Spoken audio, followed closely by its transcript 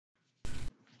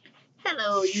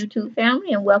Hello, YouTube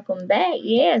family, and welcome back.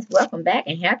 Yes, welcome back,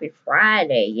 and happy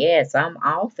Friday. Yes, I'm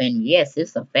off, and yes,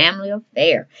 it's a family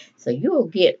affair. So you'll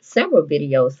get several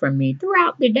videos from me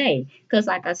throughout the day. Because,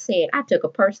 like I said, I took a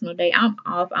personal day. I'm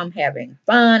off, I'm having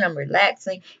fun, I'm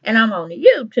relaxing, and I'm on the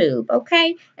YouTube.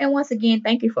 Okay. And once again,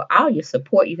 thank you for all your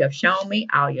support you have shown me,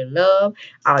 all your love,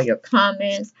 all your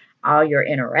comments, all your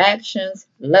interactions.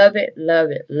 Love it,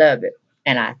 love it, love it.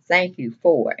 And I thank you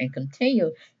for it, and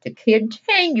continue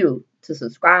to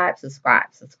subscribe.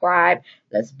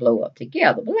 Let's blow up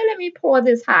together. But let me pour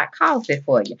this hot coffee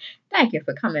for you. Thank you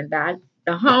for coming by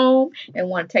the home and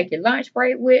want to take your lunch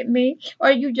break with me,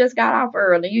 or you just got off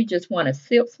early, you just want to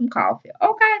sip some coffee.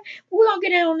 Okay, we're gonna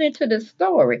get on into the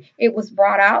story. It was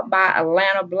brought out by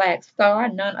Atlanta Black Star,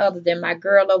 none other than my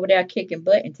girl over there kicking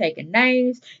butt and taking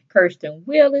names, Kirsten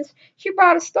Willis. She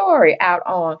brought a story out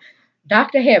on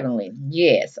Dr. Heavenly.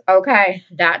 Yes, okay,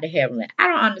 Dr. Heavenly. I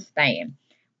don't understand.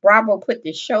 Bravo put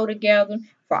this show together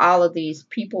for all of these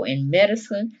people in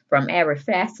medicine, from every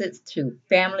facets to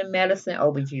family medicine,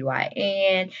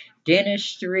 OBGYN,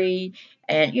 dentistry,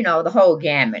 and the whole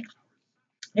gamut.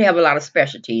 They have a lot of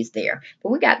specialties there.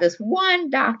 But we got this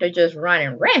one doctor just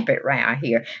running rampant around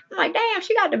here. I'm like, damn,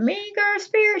 she got the mean girl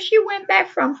spirit. She went back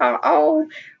from her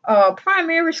old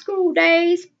primary school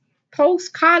days,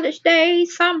 post college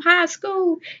days, some high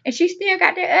school, and she still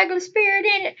got that ugly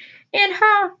spirit in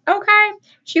her. Okay.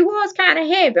 She was kind of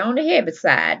heavy on the heavy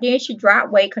side. Then she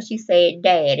dropped weight because she said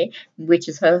daddy, which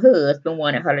is her husband,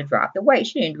 wanted her to drop the weight.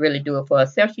 She didn't really do it for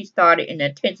herself. She started in the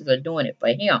intentions of doing it for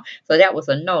him. So that was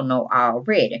a no-no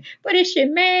already. But is she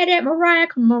mad at Mariah?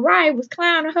 Because Mariah was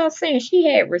clowning her, saying she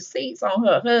had receipts on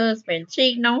her husband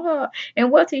cheating on her.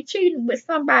 And was he cheating with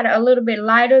somebody a little bit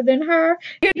lighter than her?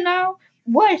 You know?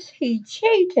 Was he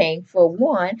cheating for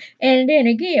one? And then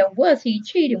again, was he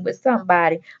cheating with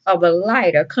somebody of a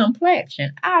lighter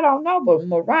complexion? I don't know, but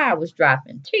Mariah was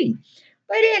dropping tea.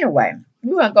 But anyway,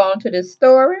 we're going to go on to this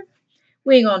story.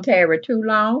 We ain't going to tarry too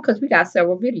long because we got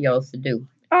several videos to do.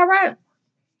 All right.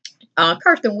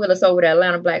 Kirsten Willis over the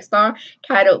Atlanta Black Star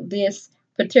titled this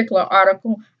particular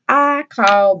article, I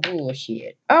Call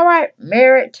Bullshit. All right,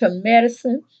 Married to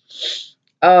Medicine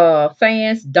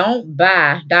fans don't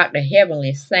buy Dr.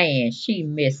 Heavenly saying she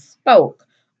misspoke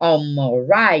on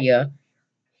Mariah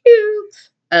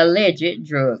Hugh's alleged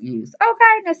drug use.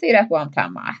 Okay, now see, that's what I'm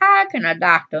talking about. How can a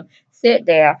doctor sit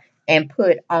there and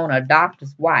put on a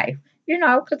doctor's wife?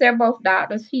 Because they're both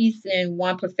doctors. He's in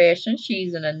one profession,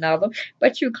 she's in another,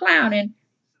 but you clowning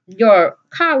your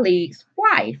colleague's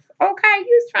wife. Okay,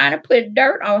 you trying to put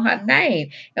dirt on her name.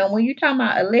 And when you talking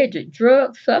about alleged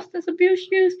drug substance abuse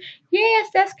use, yes,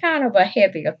 that's kind of a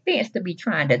heavy offense to be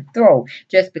trying to throw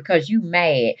just because you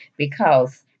mad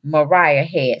because Mariah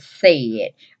had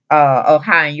said, or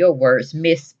how in your words,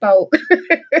 misspoke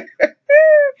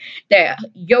that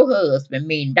your husband,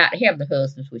 meaning Dr. Heaven's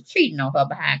husband, was cheating on her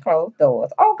behind closed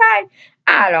doors. Okay,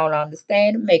 I don't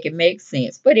understand it. Make it make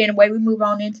sense. But anyway, we move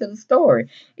on into the story.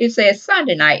 It says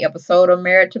Sunday night episode of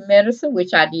Married to Medicine,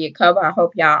 which I did cover. I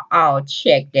hope y'all all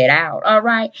checked that out. All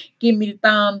right, give me the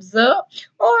thumbs up.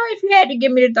 Or if you had to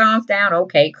give me the thumbs down,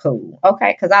 okay, cool.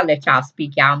 Okay, because I let y'all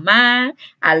speak y'all mind.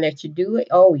 I let you do it.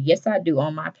 Oh, yes, I do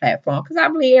on my platform. Because I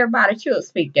believe everybody should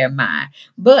speak their mind.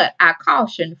 But I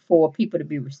caution for people to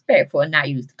be respectful and not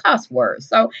use the cuss words.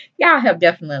 So y'all have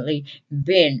definitely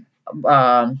been,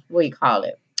 what do you call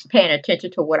it? Paying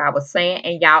attention to what I was saying,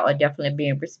 and y'all are definitely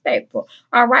being respectful.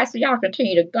 All right, so y'all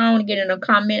continue to go and get in the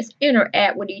comments,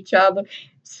 interact with each other,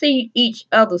 see each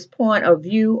other's point of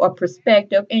view or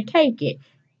perspective, and take it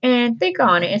and think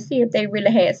on it and see if they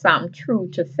really had something true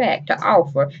to fact to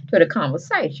offer to the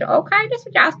conversation. Okay, that's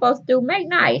what y'all supposed to do. Make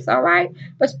nice, all right,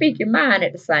 but speak your mind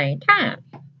at the same time.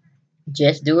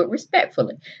 Just do it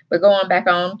respectfully. But going back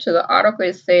on to the article,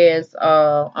 it says,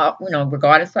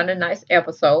 regarding Sunday night's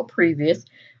episode, previous,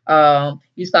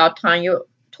 you saw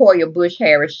Toya Bush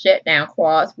Harris shut down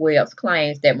Quad's Webb's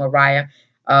claims that Mariah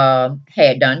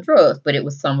had done drugs, but it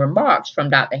was some remarks from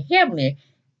Dr. Heavenly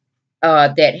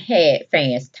that had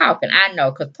fans talking. I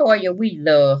know, because Toya, we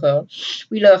love her.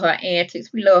 We love her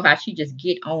antics. We love how she just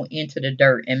get on into the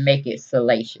dirt and make it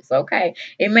salacious, okay?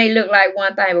 It may look like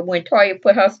one thing, but when Toya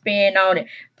put her spin on it,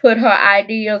 put her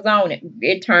ideas on it,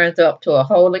 it turns up to a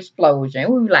whole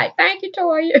explosion. We were like, thank you,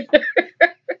 Toya.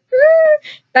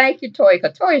 Thank you, Toya,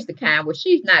 because Toya's the kind where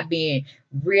she's not being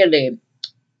really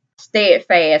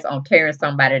steadfast on tearing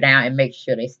somebody down and make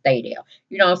sure they stay there.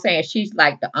 You know what I'm saying? She's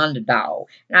like the underdog,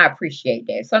 and I appreciate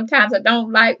that. Sometimes I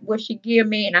don't like what she give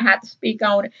me, and I have to speak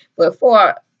on it. But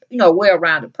for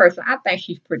well-rounded person. I think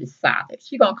she's pretty solid.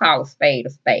 She gonna call a spade,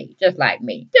 just like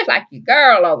me, just like your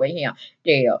girl over here,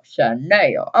 Dale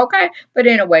Chanel. Okay, but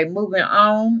anyway, moving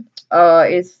on.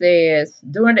 It says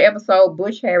during the episode,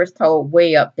 Bush Harris told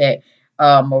Webb that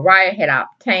Mariah had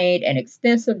obtained an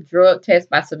extensive drug test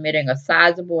by submitting a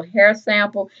sizable hair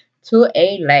sample to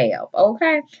a lab.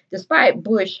 Okay, despite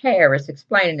Bush Harris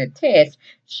explaining the test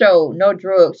showed no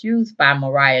drugs used by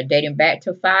Mariah dating back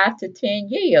to 5 to 10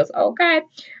 years. Okay.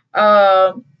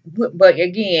 But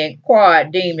again,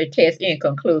 Quad deemed the test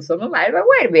inconclusive. I'm like,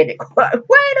 wait a minute, Quad.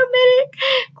 Wait a minute.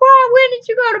 Quad, when did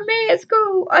you go to med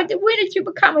school? Or when did you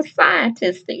become a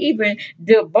scientist to even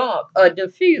debunk or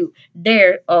defute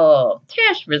their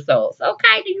test results?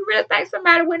 Okay, do you really think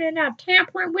somebody went in there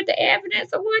tampering with the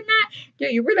evidence or whatnot?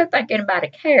 Do you really think anybody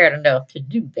cared enough to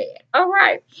do that? All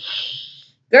right.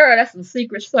 Girl, that's some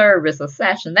Secret Service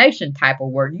assassination type of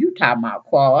work you talking about,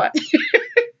 Quad.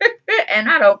 And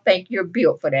I don't think you're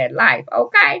built for that life,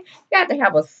 okay? You have to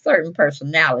have a certain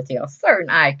personality, a certain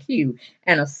IQ,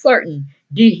 and a certain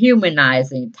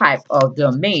dehumanizing type of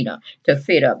demeanor to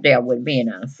fit up there with being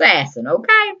an assassin,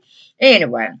 okay?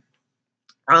 Anyway,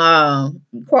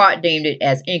 Quad deemed it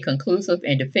as inconclusive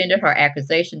and defended her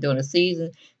accusation during the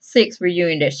season 6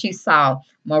 reunion that she saw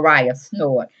Mariah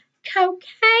snort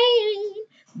cocaine,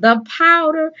 the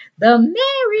powder, the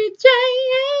Mary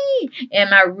Jane,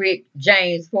 and my Rick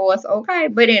James voice. Okay,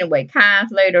 but anyway,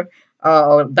 Kynes later,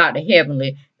 Dr.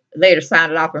 Heavenly later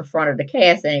signed it off in front of the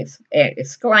cast and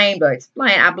exclaimed or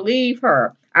explained, "I believe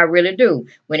her. I really do."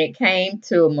 When it came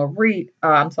to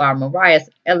Mariah's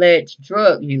alleged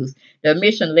drug use, the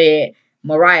admission led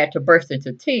Mariah to burst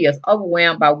into tears,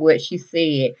 overwhelmed by what she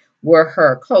said were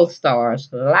her co-stars'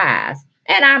 lies.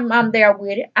 And I'm there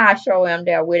with it. I sure am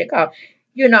there with it. Cause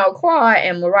Claude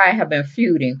and Mariah have been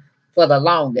feuding for the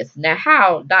longest. Now,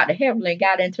 how Dr. Heavenly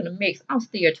got into the mix, I'm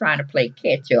still trying to play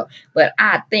catch up. But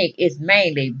I think it's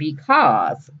mainly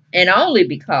because, and only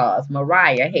because,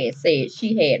 Mariah had said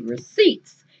she had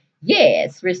receipts.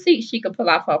 Yes, receipts she could pull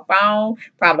off her phone,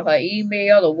 probably her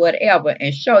email or whatever,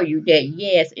 and show you that,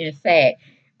 yes, in fact,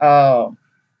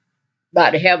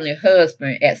 Dr. Heavenly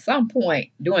husband at some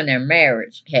point during their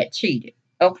marriage had cheated.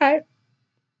 Okay?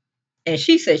 And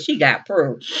she said she got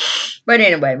proof. But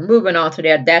anyway, moving on to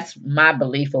that, that's my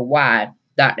belief of why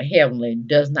Dr. Heavenly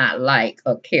does not like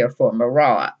or care for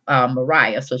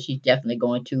Mariah. So she's definitely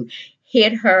going to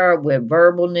hit her with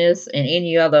verbalness and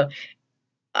any other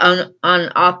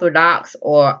unorthodox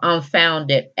or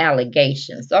unfounded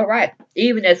allegations. All right.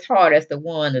 Even as hard as the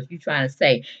one if you're trying to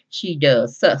say she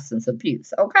does substance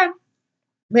abuse. Okay.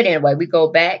 But anyway, we go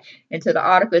back into the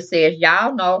article. It says,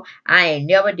 y'all know I ain't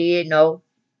never did no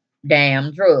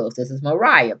damn drugs. This is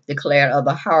Mariah declared of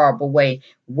the horrible way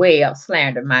Webb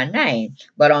slandered my name.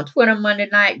 But on Twitter Monday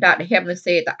night, Dr. Heavenly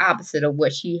said the opposite of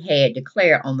what she had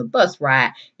declared on the bus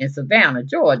ride in Savannah,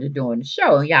 Georgia during the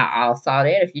show. And y'all all saw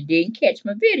that if you didn't catch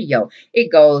my video.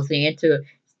 It goes into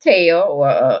tell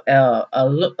or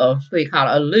what do you call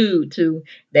it, allude to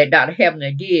that Dr.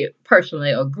 Heavenly did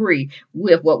personally agree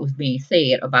with what was being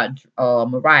said about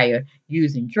Mariah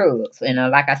using drugs. And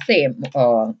like I said,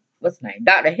 what's the name?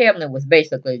 Dr. Heavenly was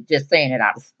basically just saying it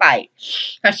out of spite.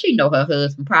 Because she know her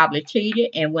husband probably cheated.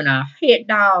 And when a hit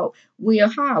dog will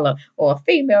holler or a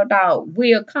female dog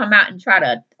will come out and try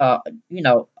to,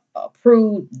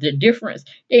 prove the difference,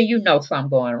 then you know something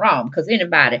going wrong. Because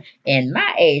anybody in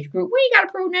my age group, we ain't got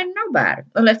to prove nothing to nobody.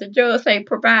 Unless the judge say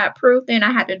provide proof, then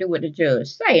I have to do what the judge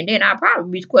say. And then I'll probably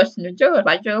be questioning the judge,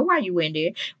 like, Judge, why you in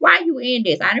there? Why you in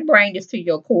this? I didn't bring this to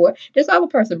your court. This other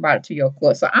person brought it to your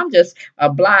court. So I'm just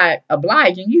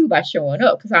obliging you by showing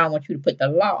up because I don't want you to put the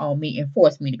law on me and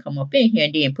force me to come up in here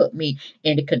and then put me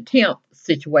in the contempt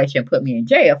situation, put me in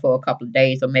jail for a couple of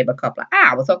days or maybe a couple of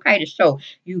hours, okay, to show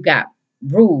you got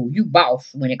rule, you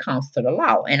boss when it comes to the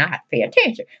law, and I have to pay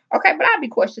attention. Okay, but I'll be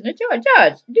questioning the judge.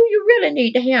 Judge, do you really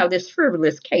need to have this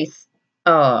frivolous case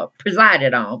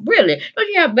presided on? Really? Don't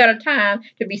you have better time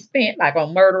to be spent like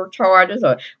on murder charges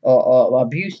or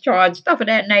abuse charges, stuff of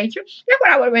that nature? That's what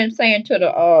I would have been saying to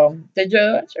the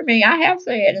judge. I mean, I have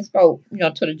said and spoke,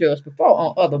 to the judge before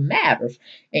on other matters.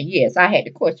 And yes, I had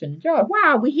to question the judge. Why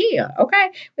are we here?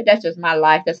 Okay? But that's just my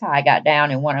life. That's how I got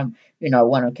down in one of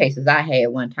the cases I had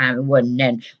one time. It wasn't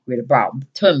nothing really brought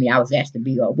to me. I was asked to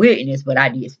be a witness, but I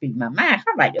did speak my mind.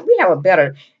 I'm like, we have a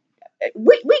better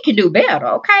we can do better,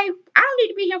 okay? I don't need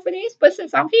to be here for this, but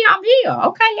since I'm here,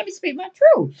 okay? Let me speak my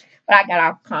truth. But I got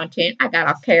off content, I got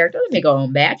off character. Let me go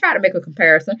on back. I try to make a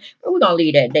comparison, but we're gonna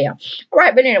leave that there. All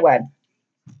right, but anyway,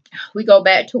 we go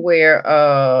back to where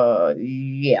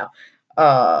she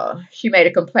made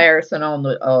a comparison on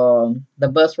the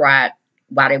bus ride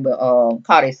while they were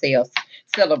call themselves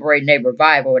celebrating their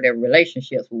revival or their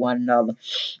relationships with one another.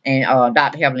 And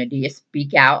Dr. Heavenly did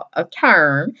speak out a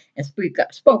term and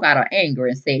spoke out of anger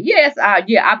and said, "Yes, I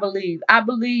believe,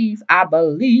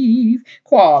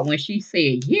 Quad when she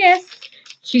said yes,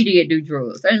 she did do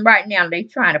drugs." And right now they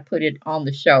trying to put it on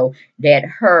the show that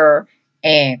her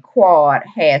and Quad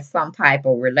had some type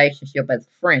of relationship as a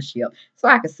friendship. So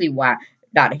I can see why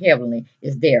Dr. Heavenly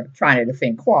is there trying to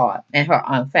defend Quad and her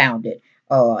unfounded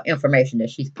information that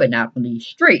she's putting out on these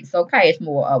streets. Okay, it's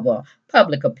more of a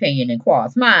public opinion in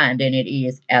Quad's mind than it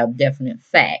is a definite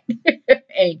fact.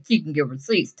 And she can give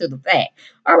receipts to the fact.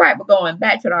 All right, but going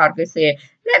back to the article, it said,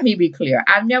 let me be clear.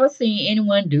 I've never seen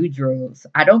anyone do drugs.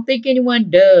 I don't think anyone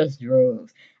does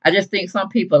drugs. I just think some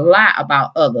people lie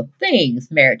about other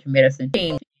things. Married to Medicine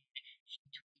team.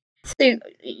 See,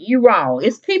 you wrong.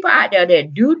 It's people out there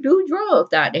that do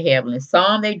drugs out there heavily.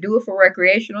 Some they do it for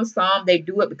recreational. Some they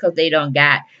do it because they done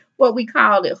got what we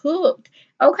call it hooked.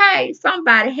 Okay,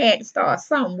 somebody had to start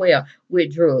somewhere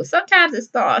with drugs. Sometimes it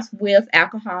starts with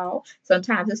alcohol.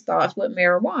 Sometimes it starts with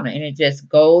marijuana, and it just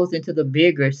goes into the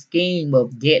bigger scheme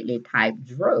of deadly type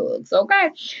drugs.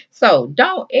 Okay, so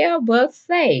don't ever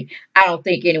say I don't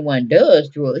think anyone does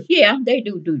drugs. Yeah, they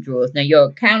do drugs. Now,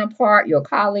 your counterpart, your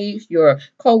colleagues, your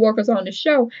co-workers on the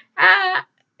show,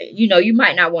 you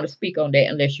might not want to speak on that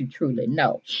unless you truly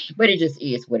know. But it just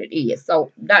is what it is.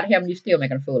 So, Dr. Hammond, you're still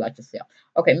making a fool out yourself.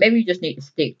 Okay, maybe you just need to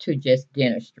stick to just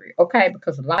dentistry. Okay,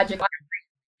 because logic are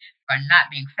not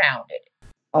being founded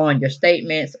on your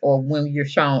statements or when you're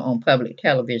shown on public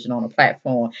television on a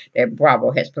platform that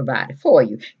Bravo has provided for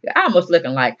you. You're almost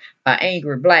looking like an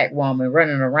angry black woman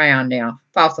running around now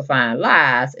falsifying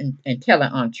lies and telling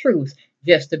untruths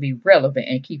just to be relevant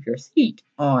and keep your seat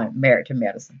on Married to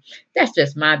Medicine. That's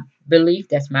just my belief.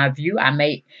 That's my view. I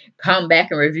may come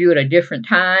back and review it a different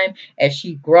time as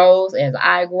she grows, as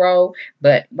I grow.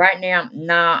 But right now,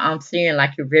 I'm seeing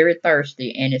like you're very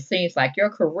thirsty, and it seems like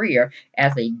your career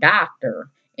as a doctor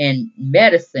in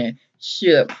medicine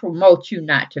should promote you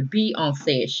not to be on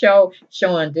said show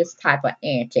showing this type of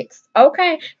antics.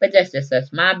 Okay, but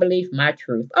that's my belief, my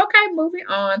truth. Okay, moving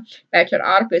on. Back to the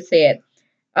article, it said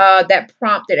that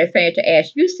prompted a fan to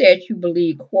ask, you said you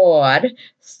believe Quad,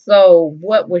 so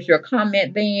what was your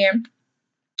comment then?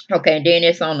 Okay, and then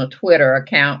it's on the Twitter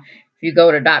account. If you go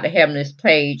to Dr. Heavenly's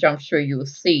page, I'm sure you'll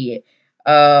see it.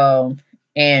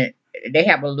 And they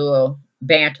have a little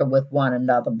banter with one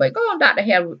another. But go on Dr.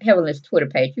 Heavenly's Twitter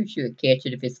page. You should catch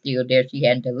it if it's still there. She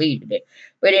hadn't deleted it.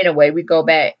 But anyway, we go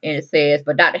back and it says,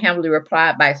 but Dr. Heavenly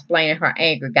replied by explaining her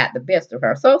anger got the best of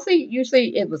her. So you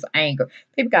see, it was anger.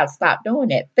 People got to stop doing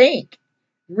that. Think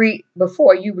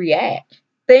before you react.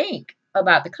 Think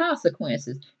about the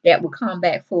consequences that will come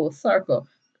back full circle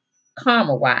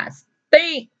karma wise.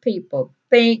 Think, people.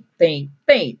 Think. You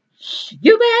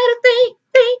better think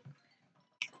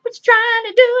what you're trying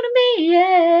to do to me.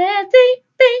 Yeah, think.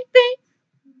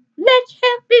 Let your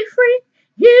health be free.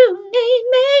 You need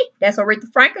me. That's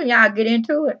Aretha Franklin. Y'all get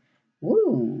into it.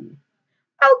 Ooh.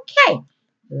 Okay. A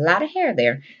lot of hair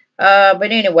there.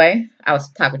 But anyway, I was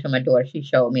talking to my daughter. She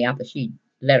showed me after she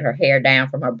let her hair down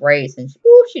from her braids, and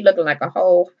she looking like a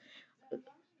whole.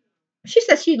 She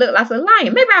said she looked like a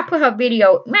lion. Maybe I put her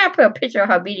video, maybe I put a picture of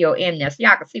her video in there so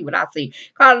y'all can see what I see.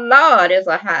 Cause Lord, it's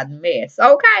a hot mess.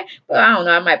 Okay. Well, I don't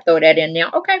know. I might throw that in there.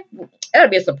 Okay. It'll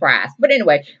be a surprise. But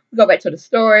anyway, we go back to the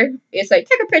story. It's like,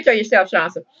 take a picture of yourself,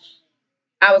 Johnson.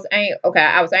 I was angry. Okay,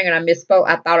 I was angry and I misspoke.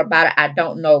 I thought about it. I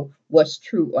don't know what's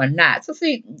true or not. So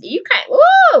see, you can't.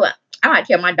 Ooh, I might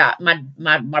tell my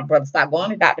brother stop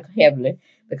going to Dr. Heavily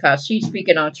because she's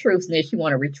speaking on truth and then she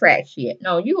want to retract shit.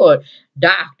 No, you're a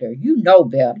doctor. You know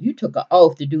better. You took an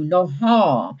oath to do no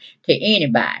harm to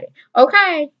anybody.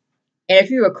 Okay. And if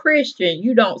you're a Christian,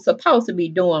 you don't supposed to be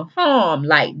doing harm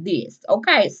like this.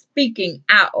 Okay, speaking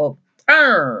out of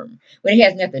term when it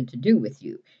has nothing to do with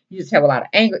you. You just have a lot of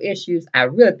anger issues. I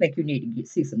really think you need to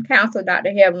see some counselor,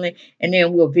 Dr. Heavenly, and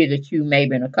then we'll visit you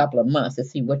maybe in a couple of months to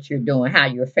see what you're doing, how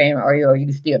you're faring, or are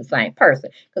you still the same person?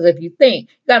 Because if you think,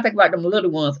 you got to think about them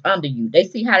little ones under you. They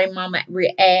see how their mama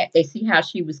react. They see how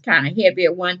she was kind of heavy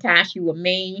at one time. She was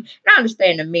mean. And I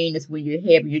understand the meanness when you're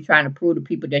heavy. You're trying to prove to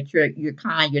people that you're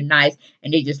kind, you're nice,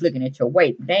 and they just looking at your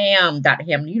weight. Damn, Dr.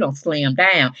 Heavenly, you don't slim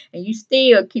down. And you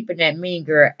still keeping that mean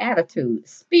girl attitude,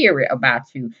 spirit about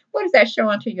you. What is that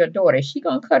showing to your daughter? Is she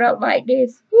gonna cut up like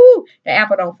this? Woo! The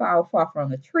apple don't fall far from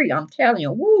the tree. I'm telling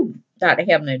you, woo, Dr.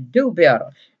 Heavenly, do better.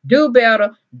 Do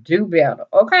better, do better.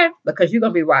 Okay? Because you're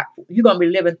gonna be right. You're gonna be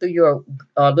living through your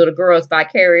little girls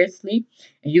vicariously,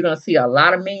 and you're gonna see a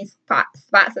lot of mean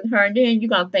spots in her, and then you're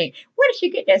gonna think, where did she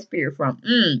get that spirit from?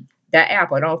 that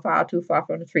apple don't fall too far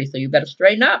from the tree. So you better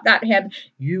straighten up, Dr. Heaven.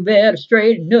 You better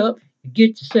straighten up,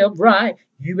 get yourself right.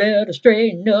 You better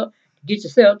straighten up, get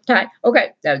yourself tight.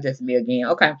 Okay, that was just me again.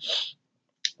 Okay.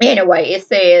 Anyway, it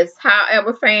says,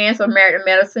 however, fans of American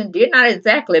medicine did not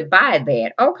exactly buy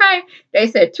that. Okay. They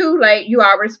said, too late. You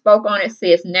already spoke on it.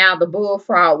 Says now the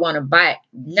bullfrog want to bite.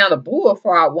 Now the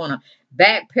bullfrog want to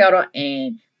backpedal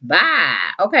and buy.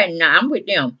 Okay. Now I'm with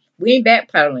them. We ain't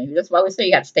backpedaling. That's why we say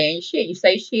you got to stay in your shit. You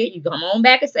say shit, you come on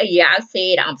back and say, yeah, I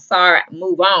said, I'm sorry,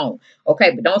 move on.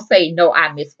 Okay. But don't say, no, I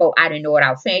misspoke. I didn't know what I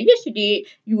was saying. Yes, you did.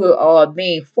 You were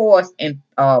being forced and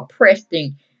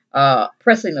pressing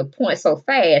the point so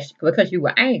fast because you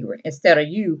were angry instead of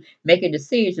you making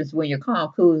decisions when you're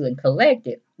calm, cool, and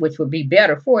collected, which would be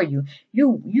better for you.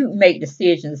 You make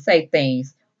decisions and say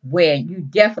things when you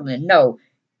definitely know,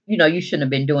 you shouldn't have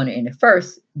been doing it in the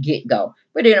first get go.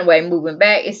 But anyway, moving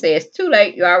back, it says too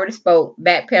late. You already spoke.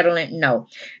 Backpedaling, no.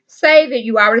 Say that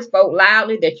you already spoke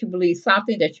loudly, that you believe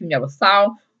something that you never saw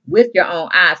with your own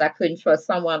eyes. I couldn't trust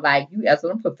someone like you as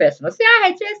a professional. See, I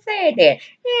had just said that.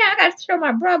 Yeah, I got to show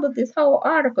my brother this whole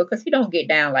article because he don't get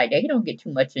down like that. He don't get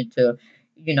too much into,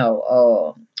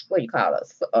 what do you call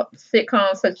it,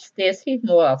 sitcoms such as this. He's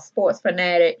more a sports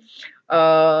fanatic.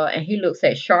 And he looks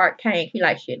at Shark Tank. He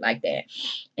likes shit like that.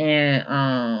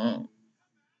 And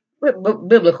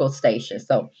biblical station.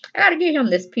 So I got to give him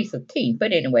this piece of tea.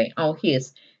 But anyway, on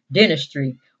his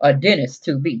dentistry or dentist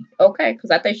to be. Okay?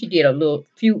 Because I think she did a little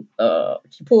few,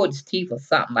 she pulled his teeth or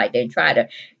something like that and tried to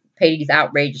pay these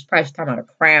outrageous prices, talking about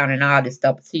a crown and all this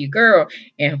stuff. But see, a girl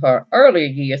in her earlier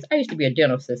years, I used to be a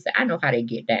dental assistant. I know how they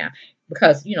get down.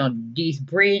 Because, these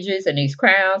bridges and these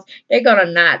crowns, they're going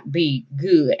to not be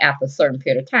good after a certain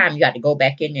period of time. You got to go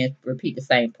back in there and repeat the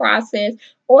same process.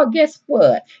 Or guess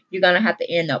what? You're going to have to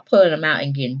end up pulling them out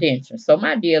and getting dentures. So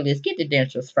my deal is get the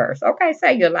dentures first. Okay,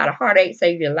 save you a lot of heartache,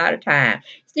 save you a lot of time.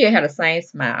 Still have the same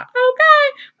smile.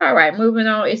 Okay. All right, moving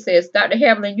on. It says, Dr.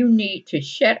 Heaven, you need to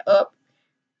shut up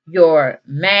your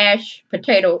mashed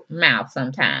potato mouth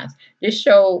sometimes. This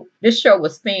show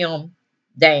was filmed,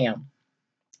 damn,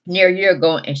 near a year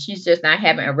ago, and she's just not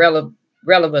having a revelation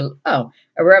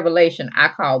I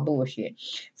call bullshit.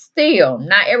 Still,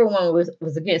 not everyone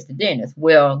was against the dentist.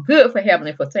 Well, good for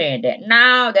Heavenly for saying that.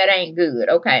 No, that ain't good.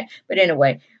 Okay, but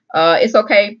anyway, it's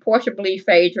okay. Portia believed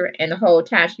Phaedra, and the whole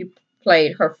time she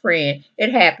played her friend.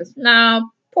 It happens.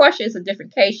 No, Portia is a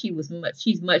different case.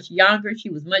 She's much younger. She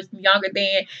was much younger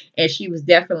then, and she was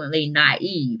definitely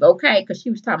naive. Okay, because she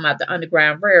was talking about the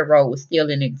Underground Railroad was still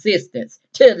in existence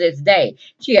to this day.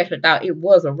 She actually thought it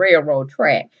was a railroad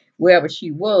track wherever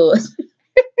she was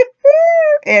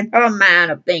in her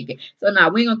mind of thinking. So now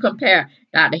we're gonna compare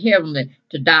Dr. Heavenly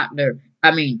to Dr.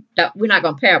 We're not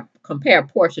gonna compare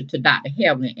Portia to Dr.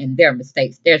 Heavenly and their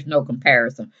mistakes. There's no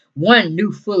comparison. One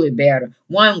knew fully better,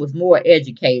 one was more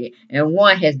educated, and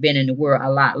one has been in the world a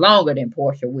lot longer than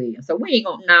Portia Williams. So we ain't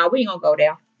gonna go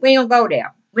there. We ain't gonna go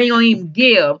there. We ain't gonna even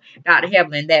give Dr.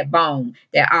 Heavenly that bone,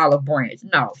 that olive branch.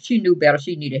 No, she knew better.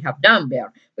 She needed to have done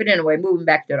better. But anyway, moving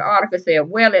back to the article, said,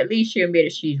 well, at least she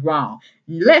admitted she's wrong.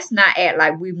 Let's not act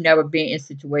like we've never been in a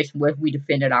situation where we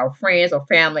defended our friends or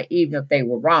family, even if they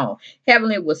were wrong.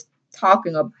 Heavenly she was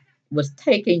talking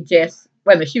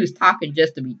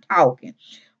just to be talking.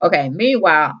 Okay,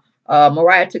 meanwhile,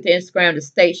 Mariah took to Instagram to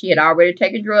state she had already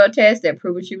taken drug tests that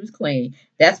proved she was clean.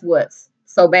 That's what's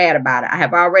so bad about it. I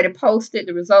have already posted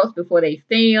the results before they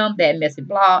filmed that messy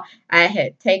blog. I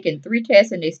had taken 3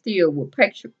 tests and they still would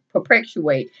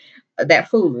perpetuate that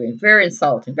foolery. Very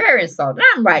insulting. Very insulting.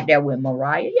 I'm right there with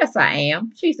Mariah. Yes, I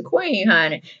am. She's the queen,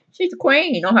 honey. She's the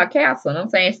queen on her castle. And I'm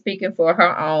saying, speaking for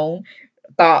her own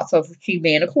thoughts of she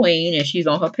being a queen and she's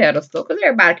on her pedestal, because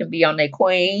everybody can be on their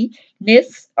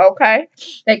queenness, okay?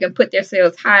 They can put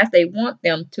themselves high as they want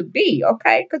them to be,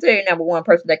 okay? Because there ain't never one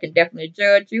person that can definitely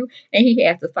judge you, and he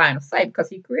has the final say because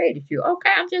he created you,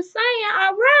 okay? I'm just saying,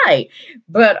 all right.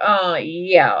 But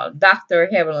yeah, Dr.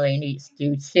 Heavenly needs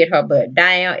to sit her butt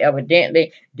down.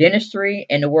 Evidently, dentistry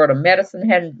and the world of medicine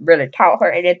hadn't really taught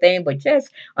her anything but just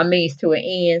a means to an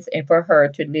end, and for her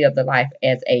to live the life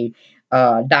as a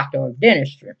doctor of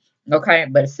dentistry. Okay,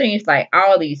 but it seems like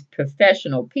all these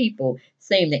professional people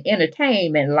seem the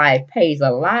entertainment life pays a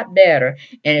lot better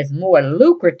and is more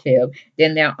lucrative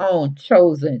than their own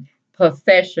chosen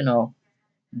professional,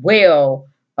 well,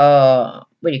 what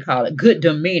do you call it? Good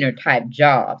demeanor type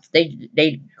jobs.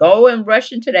 They go and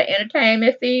rush into the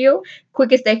entertainment field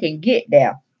quick as they can get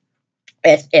there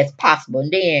as possible.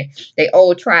 And then they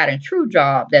old tried and true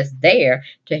job that's there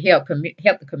to help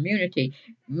the community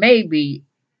maybe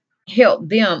help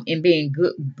them in being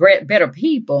good, better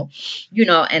people,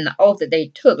 and the oath that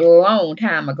they took a long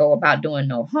time ago about doing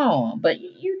no harm. But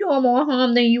you doing more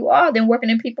harm than you are than working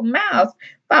in people's mouths,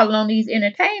 following on these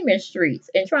entertainment streets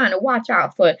and trying to watch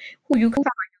out for who you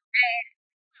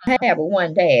have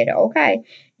one dad, okay?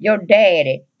 Your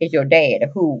daddy is your dad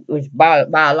who was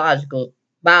biologically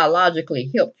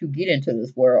helped you get into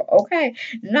this world, okay?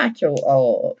 Not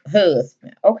your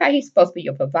husband, okay? He's supposed to be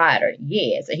your provider,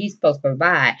 yes, and he's supposed to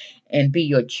provide and be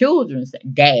your children's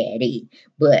daddy.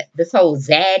 But this whole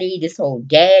daddy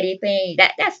thing,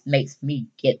 that makes me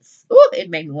it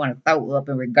makes me want to throw up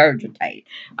and regurgitate.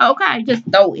 Okay, just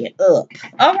throw it up.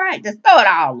 All right, just throw it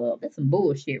all up. That's some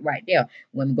bullshit right there.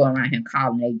 Women going around here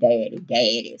calling they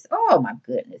daddies. Oh my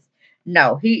goodness.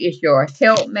 No, he is your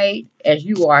helpmate as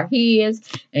you are his,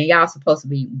 and y'all supposed to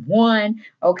be one.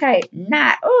 Okay,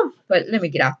 not but let me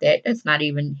get off that. That's not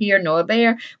even here nor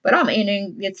there. But I'm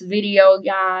ending this video,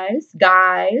 guys.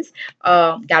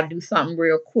 Gotta do something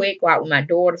real quick, go out with my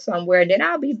daughter somewhere, and then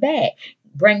I'll be back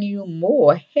bringing you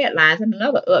more headlines and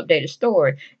another updated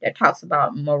story that talks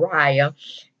about Mariah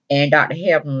and Dr.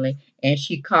 Heavenly, and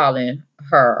she calling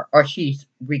her, or she's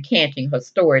recanting her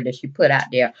story that she put out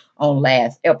there on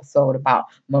last episode about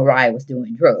Mariah was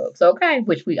doing drugs, okay?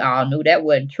 Which we all knew that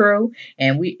wasn't true.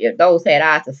 And if those had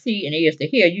eyes to see and ears to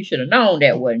hear, you should have known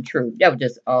that wasn't true. That was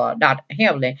just Dr.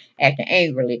 Heavenly acting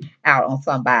angrily out on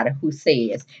somebody who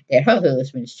says that her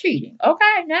husband is cheating.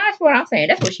 Okay, now that's what I'm saying.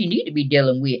 That's what she need to be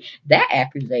dealing with. That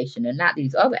accusation and not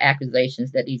these other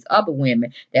accusations that these other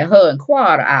women that her and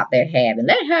Quad are out there having.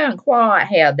 Let her and Quad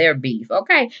have their beef,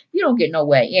 okay? You don't get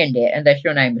nowhere in there unless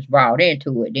your name is brought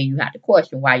into it. Then you have to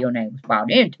question why your name was brought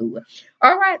into it.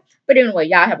 All right. But anyway,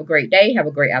 y'all have a great day. Have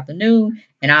a great afternoon.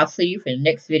 And I'll see you for the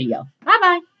next video.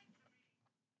 Bye-bye.